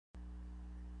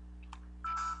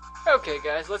Okay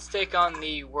guys, let's take on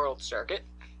the World Circuit,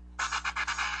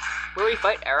 where we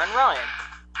fight Aron Ryan.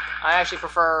 I actually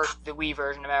prefer the Wii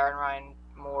version of Aron Ryan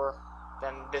more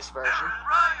than this version,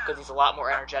 because he's a lot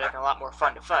more energetic and a lot more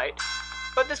fun to fight,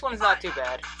 but this one's not too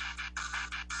bad.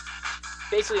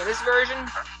 Basically in this version,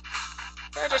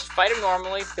 just fight him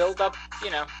normally, build up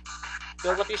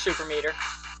your super meter.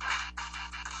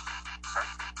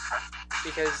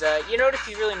 Because you notice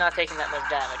he's really not taking that much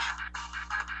damage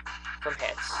from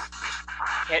hits.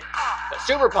 Hit, but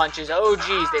super punches, oh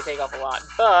geez, they take off a lot.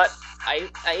 But I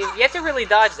you have to really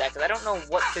dodge that because I don't know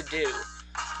what to do.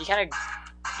 You kind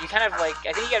of like,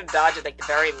 I think you gotta dodge it like the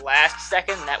very last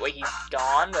second, and that way he's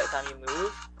gone by the time you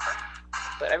move.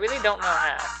 But I really don't know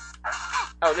how.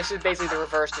 Oh, this is basically the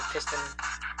reverse of Piston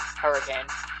Hurricane,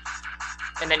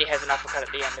 and then he has an uppercut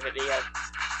at the end of it that you gotta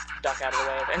duck out of the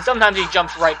way of. And sometimes he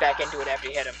jumps right back into it after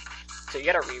you hit him, so you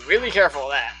gotta be really careful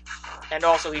of that. And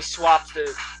also he swaps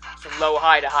from low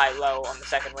high to high low on the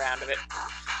second round of it,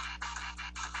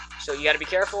 so you gotta be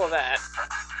careful of that.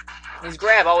 His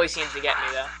grab always seems to get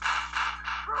me though.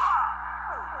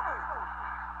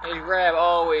 His grab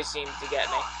always seems to get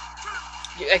me.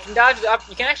 You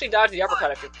can actually dodge the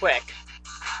uppercut if you're quick.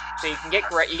 So you get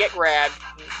grabbed,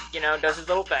 does his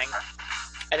little thing,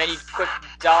 and then you quick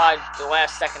dodge the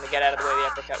last second to get out of the way of the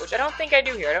uppercut, which I don't think I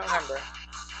do here. I don't remember.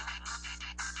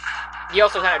 He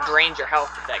also kind of drains your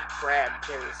health with that grab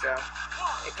too, so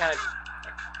it kind of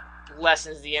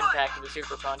lessens the impact of the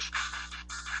super punch,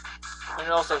 and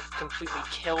it also completely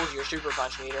kills your super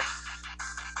punch meter.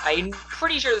 I'm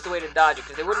pretty sure that's the way to dodge it,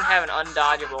 because they wouldn't have an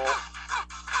undodgeable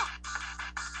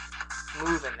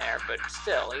move in there, but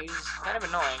still, he's kind of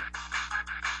annoying.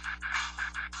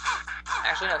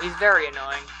 Actually, no, he's very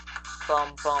annoying.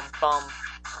 Bum, bum, bum,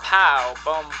 pow,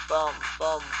 bum, bum,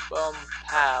 bum, bum,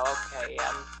 pow. Okay, yeah,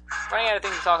 I'm running out of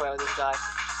things to talk about with this guy.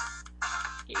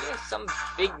 He has some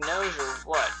big nose or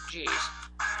what? Jeez.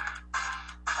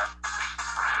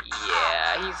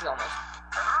 Yeah, he's almost...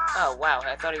 Oh, wow,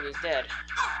 I thought he was dead.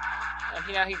 And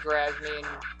now he grabs me and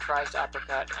tries to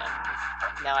uppercut,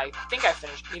 and now I think I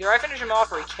finished... Either I finish him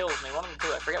off or he kills me, one of the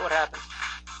two. I forget what happens.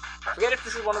 I forget if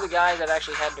this is one of the guys I've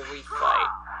actually had to refight.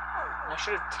 I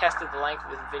should have tested the length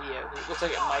of this video. It looks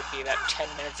like it might be about 10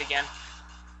 minutes again.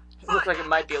 It looks like it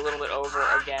might be a little bit over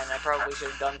again. I probably should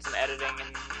have done some editing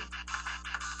and...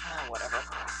 whatever.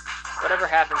 Whatever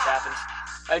happens, happens.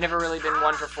 I've never really been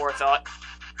one for forethought.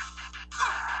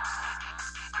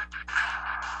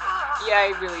 Yeah,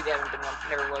 I really haven't been one,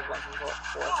 never was one for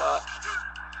forethought.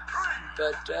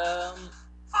 But,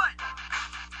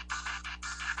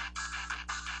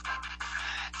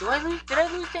 did I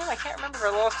lose to him? I can't remember if I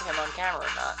lost to him on camera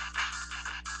or not.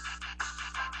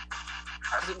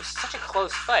 Because it was such a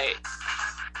close fight.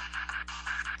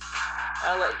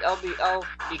 I'll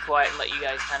be quiet and let you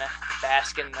guys kind of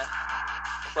bask in the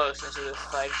closeness of this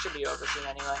fight. It should be over soon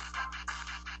anyway.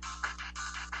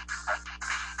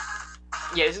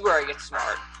 Yeah, this is where I get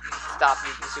smart. Stop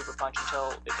using the super punch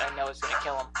until I know it's going to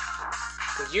kill him.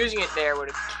 Because using it there would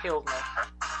have killed me.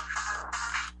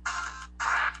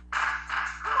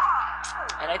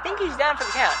 And I think he's down for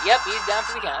the count. Yep, he's down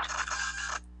for the count.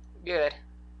 Good.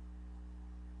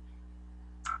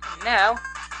 Now,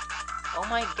 oh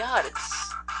my god,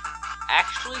 it's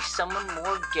actually someone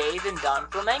more gay than Don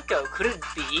Flamenco. Could it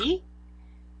be?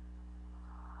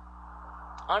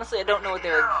 Honestly, I don't know what they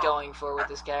were going for with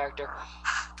this character.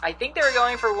 I think they were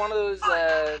going for one of those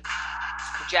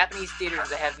Japanese theaters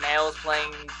that have males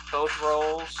playing both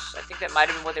roles. I think that might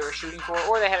have been what they were shooting for.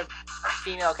 Or they had a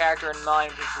female character in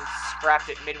mind, which was scrapped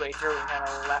it midway through and kind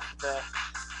of left the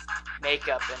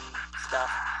makeup and stuff.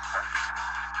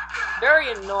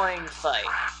 Very annoying fight.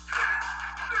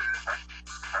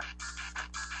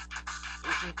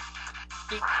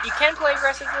 You can play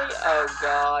aggressively. Oh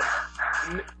god.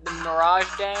 The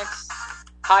Mirage Dance.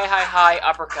 High, high, high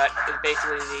uppercut is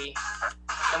basically the...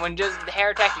 And when does the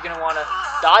hair attack, you're going to want to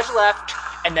dodge left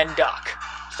and then duck.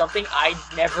 Something I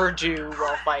never do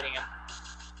while fighting him.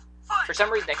 For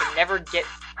some reason, I can never get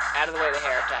out of the way of the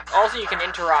hair attack. Also, you can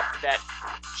interrupt that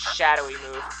shadowy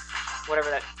move. Whatever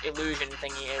that illusion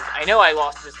thingy is. I know I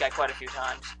lost to this guy quite a few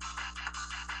times.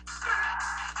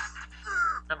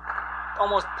 I'm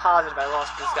almost positive I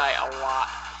lost to this guy a lot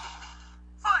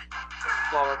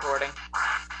while recording.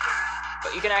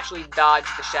 But you can actually dodge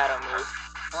the shadow move.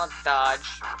 Well, not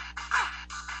dodge.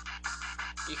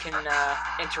 You can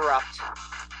interrupt.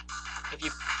 If you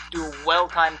do a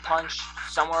well-timed punch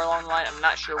somewhere along the line, I'm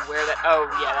not sure where that... Oh,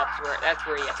 yeah, that's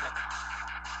where he gets me.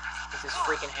 With his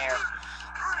freaking hair.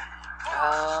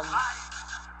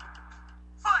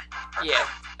 Yeah,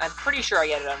 I'm pretty sure I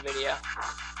get it on video.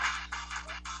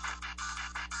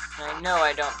 And I know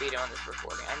I don't beat him on this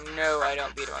recording. I know I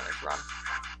don't beat him on this run.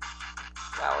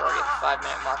 Wow, we're already at the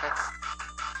 5-minute mark.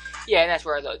 Yeah, and that's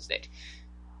where I load state.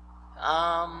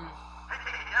 Not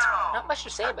much to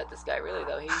say about this guy, really,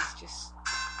 though. He's just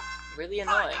really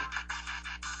annoying.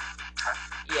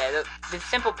 Yeah, the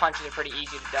simple punches are pretty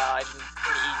easy to dodge and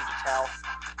pretty easy to tell.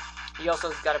 He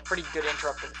also has got a pretty good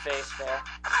interrupt to the face there.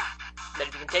 That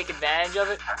if you can take advantage of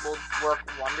it, will work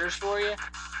wonders for you. The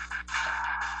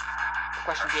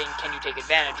question being, can you take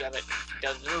advantage of it if he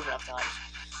doesn't move enough times?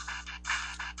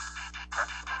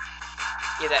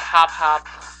 Yeah, that hop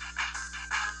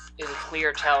is a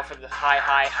clear tell for the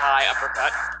high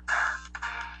uppercut.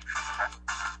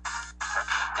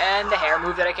 And the hair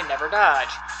move that I can never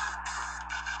dodge.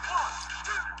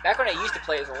 Back when I used to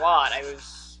play this a lot, I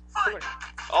was pretty much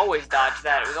always dodged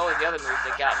that. It was always the other moves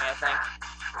that got me, I think.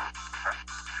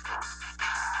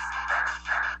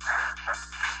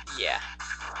 Yeah.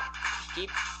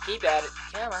 Keep at it.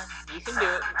 Come on. You can do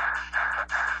it.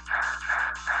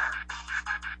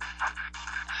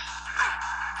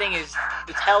 Thing is,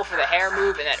 the tell for the hair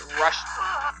move and that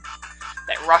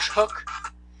rush hook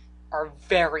are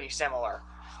very similar.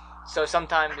 So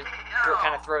sometimes it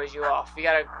kind of throws you off. You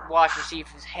gotta watch and see if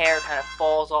his hair kind of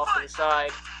falls off to the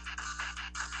side.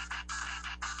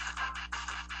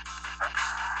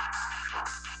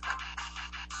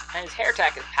 And his hair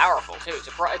attack is powerful too. It's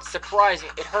surprising.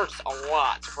 It hurts a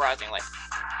lot, surprisingly.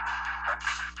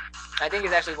 I think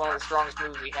it's actually one of the strongest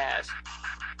moves he has.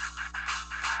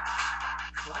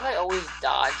 Why do I always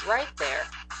dodge right there?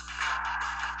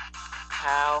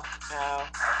 Ow.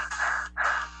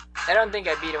 I don't think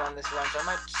I beat him on this run, so I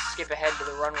might skip ahead to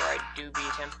the run where I do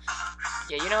beat him.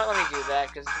 Yeah, you know what? Let me do that,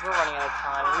 because we're running out of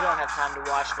time, and we don't have time to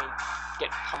watch me get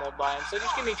pummeled by him. So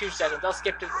just give me 2 seconds. I'll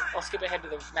skip ahead to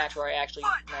the match where I actually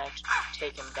managed to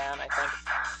take him down, I think.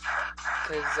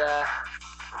 Because,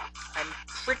 I'm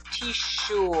pretty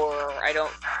sure I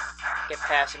don't get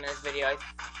past him in this video.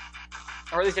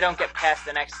 Or at least I don't get past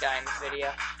the next guy in this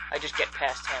video. I just get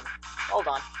past him. Hold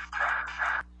on.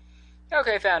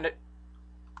 Okay, found it.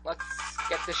 Let's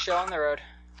get this show on the road.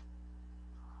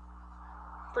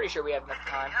 Pretty sure we have enough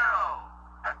time.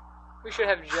 We should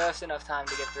have just enough time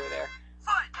to get through there.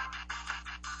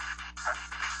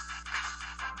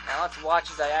 Now let's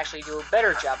watch as I actually do a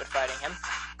better job at fighting him.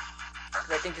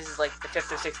 Because I think this is like the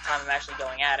 5th or 6th time I'm actually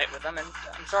going at it with him. And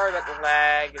I'm sorry about the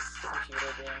lag. It's the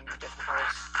computer being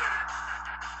difficult.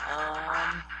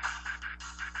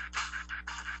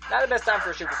 Not the best time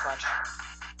for a super punch.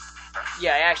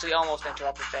 Yeah, I actually almost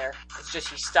interrupted there. It's just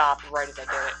he stopped right as I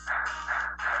did it.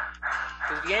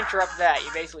 Because if you interrupt that,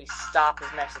 you basically stop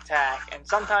his next attack. And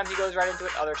sometimes he goes right into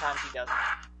it, other times he doesn't.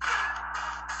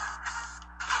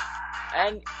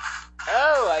 And,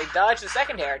 oh, I dodged the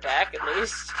second hair attack, at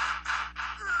least.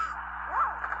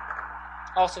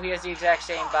 Also, he has the exact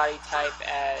same body type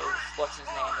as, what's his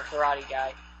name, the karate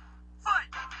guy.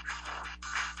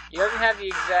 He doesn't have the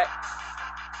exact...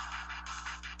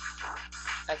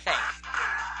 I think.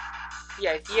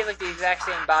 Yeah, he has like the exact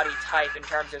same body type in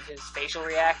terms of his facial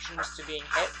reactions to being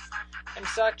hit and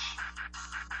such,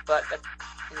 but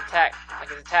his attack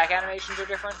animations are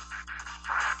different.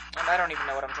 And I don't even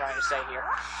know what I'm trying to say here.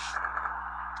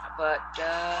 But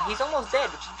he's almost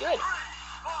dead, which is good.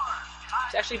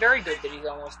 It's actually very good that he's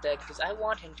almost dead, because I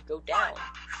want him to go down,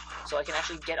 so I can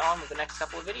actually get on with the next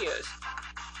couple of videos.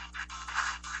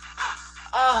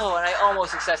 Oh, and I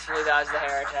almost successfully dodged the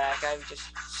hair attack. I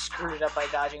just screwed it up by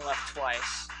dodging left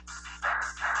twice.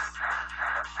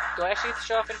 Do I actually get to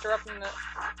show off interrupting the...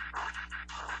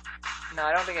 No,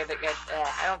 I don't think I get...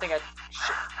 I don't think I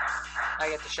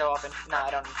get to show off... No,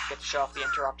 I don't get to show off the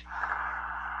interrupt.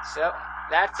 So,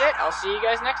 that's it. I'll see you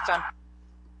guys next time.